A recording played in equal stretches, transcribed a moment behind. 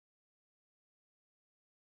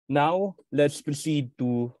Now, let's proceed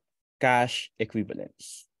to cash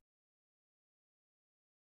equivalents.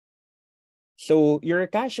 So your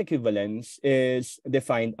cash equivalence is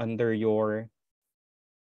defined under your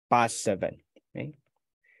PAS 7. Okay?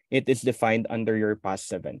 It is defined under your PAS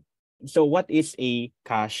 7. So what is a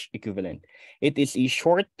cash equivalent? It is a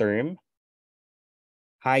short-term,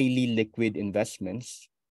 highly liquid investments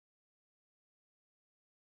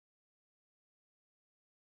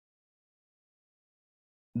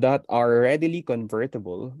that are readily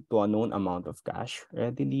convertible to a known amount of cash,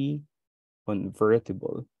 readily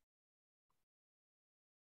convertible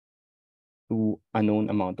to a known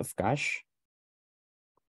amount of cash,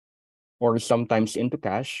 or sometimes into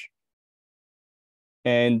cash,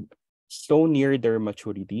 and so near their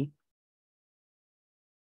maturity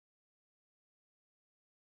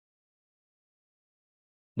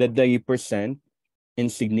that they present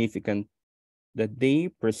insignificant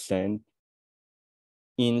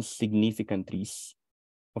risk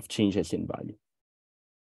of changes in value.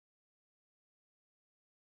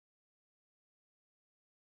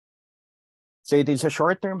 So it is a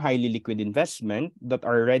short-term, highly liquid investment that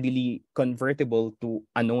are readily convertible to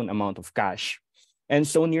a known amount of cash, and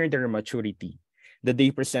so near their maturity that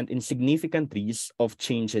they present insignificant risk of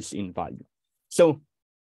changes in value. So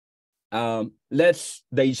let's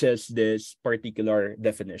digest this particular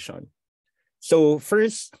definition. So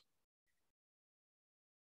first,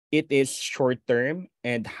 it is short-term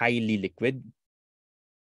and highly liquid.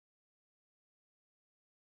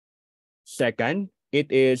 Second,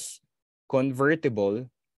 it is convertible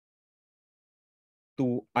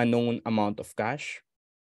to a known amount of cash.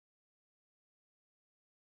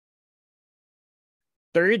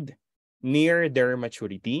 Third, near their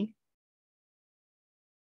maturity,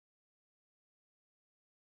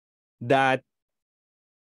 that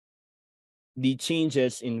the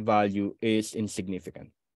changes in value is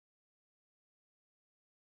insignificant.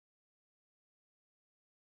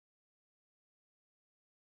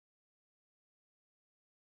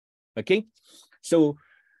 Okay, so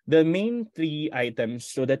the main three items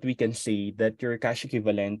so that we can say that your cash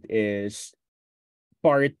equivalent is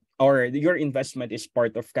part, or your investment is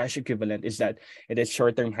part of cash equivalent, is that it is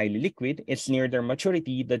short-term, highly liquid, it's near their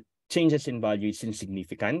maturity, the changes in value is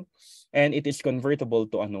insignificant, and it is convertible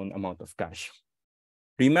to a known amount of cash.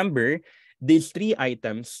 Remember, these three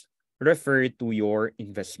items refer to your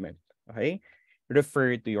investment, okay?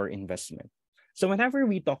 Refer to your investment. So whenever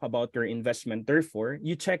we talk about your investment, therefore,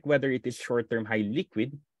 you check whether it is short-term, highly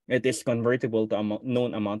liquid, it is convertible to a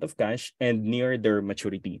known amount of cash, and near their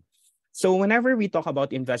maturity. So whenever we talk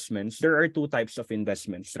about investments, there are two types of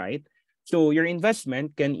investments, right? So your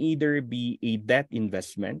investment can either be a debt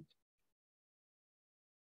investment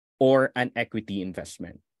or an equity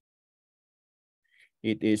investment.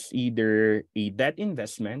 It is either a debt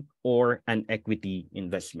investment or an equity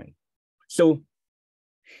investment. So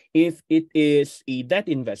if it is a debt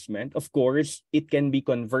investment, of course, it can be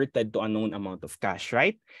converted to a known amount of cash,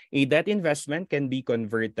 right? A debt investment can be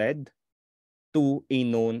converted to a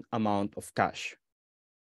known amount of cash.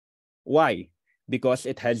 Why? Because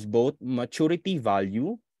it has both maturity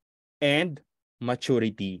value and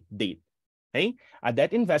maturity date. Okay? A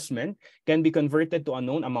debt investment can be converted to a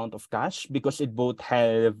known amount of cash because it both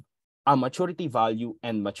have a maturity value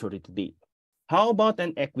and maturity date. How about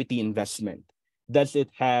an equity investment? Does it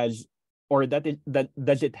have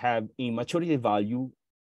a maturity value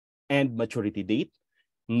and maturity date?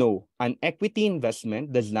 No, an equity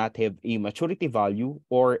investment does not have a maturity value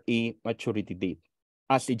or a maturity date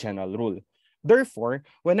as a general rule. Therefore,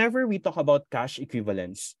 whenever we talk about cash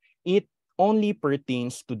equivalents, it only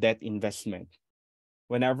pertains to debt investment.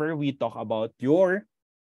 Whenever we talk about your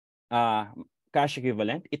cash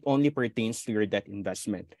equivalent, it only pertains to your debt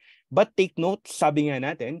investment. But take note, sabi nga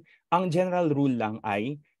natin, ang general rule lang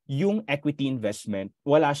ay yung equity investment,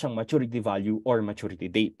 wala siyang maturity value or maturity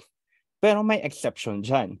date. Pero may exception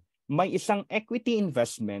dyan. May isang equity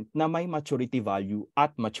investment na may maturity value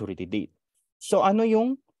at maturity date. So ano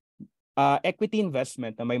yung equity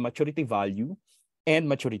investment na may maturity value and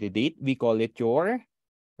maturity date? We call it your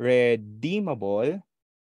redeemable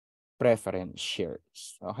preference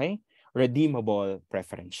shares. Okay? Redeemable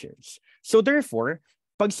preference shares. So therefore,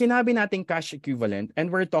 pag sinabi natin cash equivalent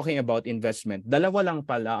and we're talking about investment, dalawa lang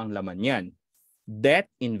pala ang laman yan. Debt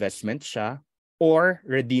investment siya or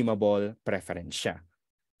redeemable preference siya.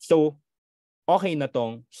 So, okay na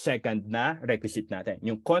tong second na requisite natin,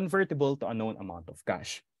 yung convertible to a known amount of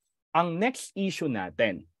cash. Ang next issue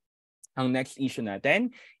natin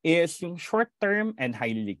is yung short-term and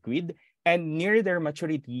highly liquid, and near their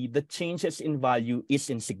maturity, the changes in value is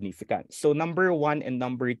insignificant. So number 1 and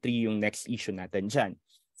number 3 yung next issue natin dyan.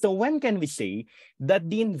 So when can we say that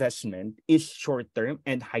the investment is short-term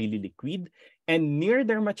and highly liquid, and near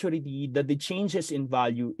their maturity that the changes in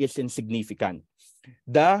value is insignificant?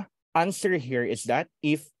 The answer here is that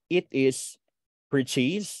if it is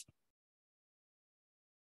purchased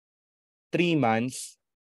 3 months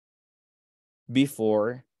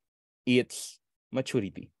before its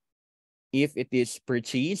maturity. If it is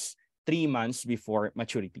purchased 3 months before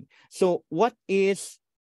maturity. So what is,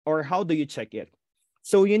 or how do you check it?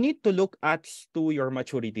 So you need to look at to your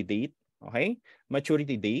maturity date, okay?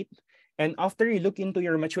 Maturity date. And after you look into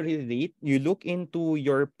your maturity date, you look into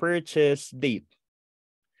your purchase date.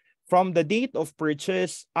 From the date of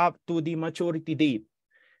purchase up to the maturity date,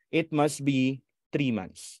 it must be 3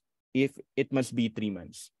 months. If it must be 3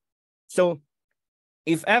 months. So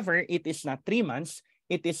if ever it is not 3 months,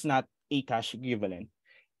 it is not a cash equivalent.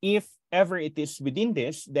 If ever it is within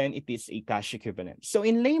this, then it is a cash equivalent. So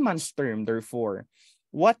in layman's term, therefore,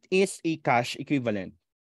 what is a cash equivalent?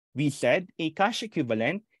 We said a cash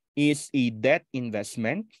equivalent is a debt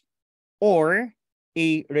investment or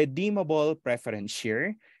a redeemable preference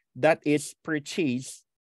share that is purchased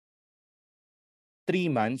 3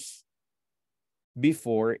 months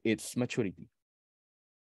before its maturity.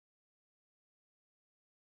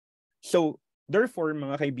 So, therefore,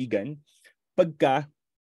 mga kaibigan, pagka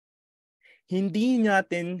hindi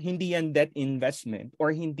yan debt investment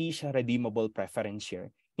or hindi siya redeemable preference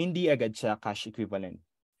share, hindi agad siya cash equivalent.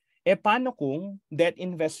 E paano kung debt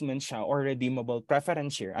investment siya or redeemable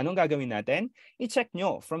preference share? Anong gagawin natin? I-check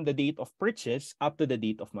nyo from the date of purchase up to the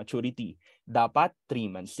date of maturity. Dapat 3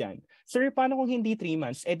 months yan. Sir, paano kung hindi 3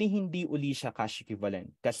 months? E di hindi uli siya cash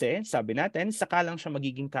equivalent. Kasi sabi natin, saka lang siya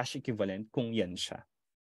magiging cash equivalent kung yan siya.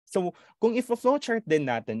 So, kung i-flowchart din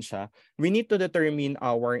natin siya, we need to determine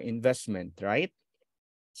our investment, right?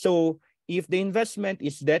 So, if the investment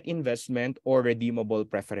is debt investment or redeemable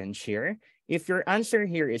preference share, if your answer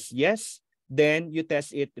here is yes, then you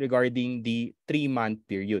test it regarding the 3-month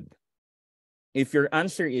period. If your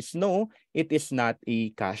answer is no, it is not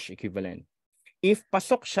a cash equivalent. If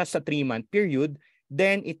pasok siya sa 3-month period,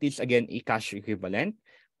 then it is again a cash equivalent.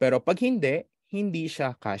 Pero pag hindi, hindi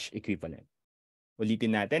siya cash equivalent.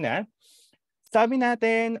 Ulitin natin ha. Sabi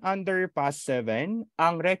natin under past 7,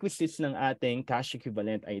 ang requisites ng ating cash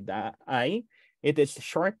equivalent ay it is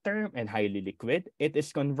short-term and highly liquid. It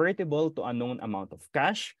is convertible to a known amount of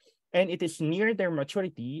cash. And it is near their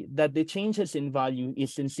maturity that the changes in value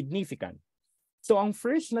is insignificant. So ang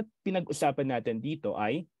first na pinag-usapan natin dito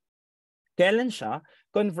ay kailan siya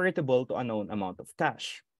convertible to a known amount of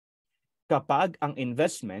cash? Kapag ang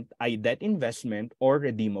investment ay debt investment or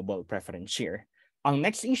redeemable preference share. Ang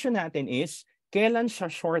next issue natin is, kailan siya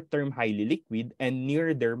short-term highly liquid and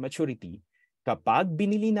near their maturity? Kapag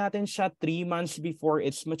binili natin siya 3 months before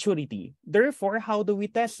its maturity. Therefore, how do we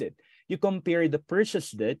test it? You compare the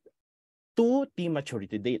purchase date to the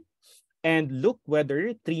maturity date. And look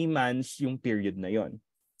whether 3 months yung period na yon.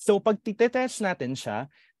 So pag titest natin siya,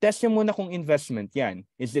 test nyo muna kung investment yan.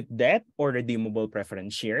 Is it debt or redeemable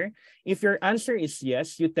preference share? If your answer is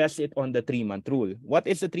yes, you test it on the 3-month rule. What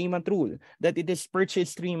is the 3-month rule? That it is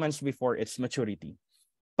purchased 3 months before its maturity.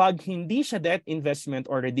 Pag hindi siya debt investment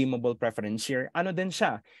or redeemable preference share, ano din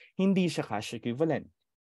siya? Hindi siya cash equivalent.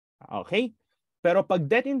 Okay? Pero pag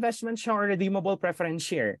debt investment siya or redeemable preference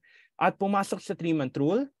share at pumasok sa 3-month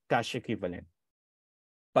rule, cash equivalent.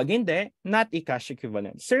 Pag hindi, not a cash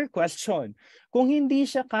equivalent. Sir, question. Kung hindi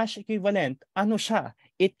siya cash equivalent, ano siya?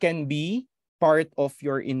 It can be part of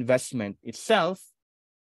your investment itself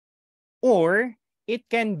or it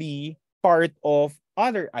can be part of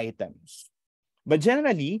other items. But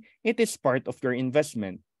generally, it is part of your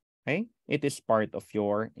investment. Okay? It is part of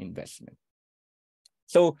your investment.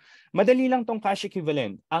 So, madali lang tong cash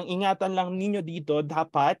equivalent. Ang ingatan lang ninyo dito,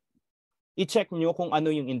 dapat i-check nyo kung ano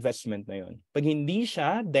yung investment na yon. Pag hindi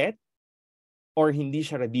siya debt or hindi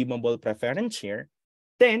siya redeemable preference share,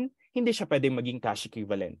 then hindi siya pwedeng maging cash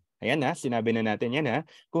equivalent. Ayan na, sinabi na natin yan ha.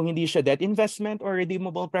 Kung hindi siya debt investment or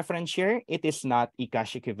redeemable preference share, it is not a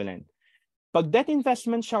cash equivalent. Pag debt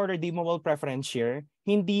investment siya or redeemable preference share,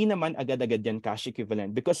 hindi naman agad-agad yan cash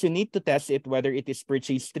equivalent because you need to test it whether it is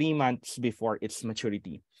purchased 3 months before its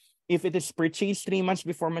maturity. If it is purchased 3 months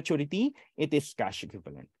before maturity, it is cash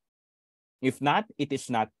equivalent. If not, it is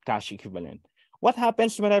not cash equivalent. What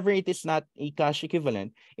happens whenever it is not a cash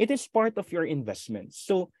equivalent? It is part of your investment.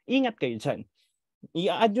 So, ingat kayo dyan.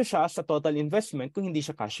 I-add nyo siya sa total investment kung hindi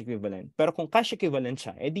siya cash equivalent. Pero kung cash equivalent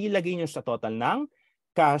siya, edi ilagay nyo sa total ng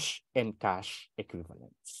cash and cash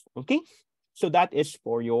equivalents. Okay? So, that is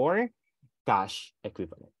for your cash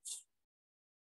equivalents.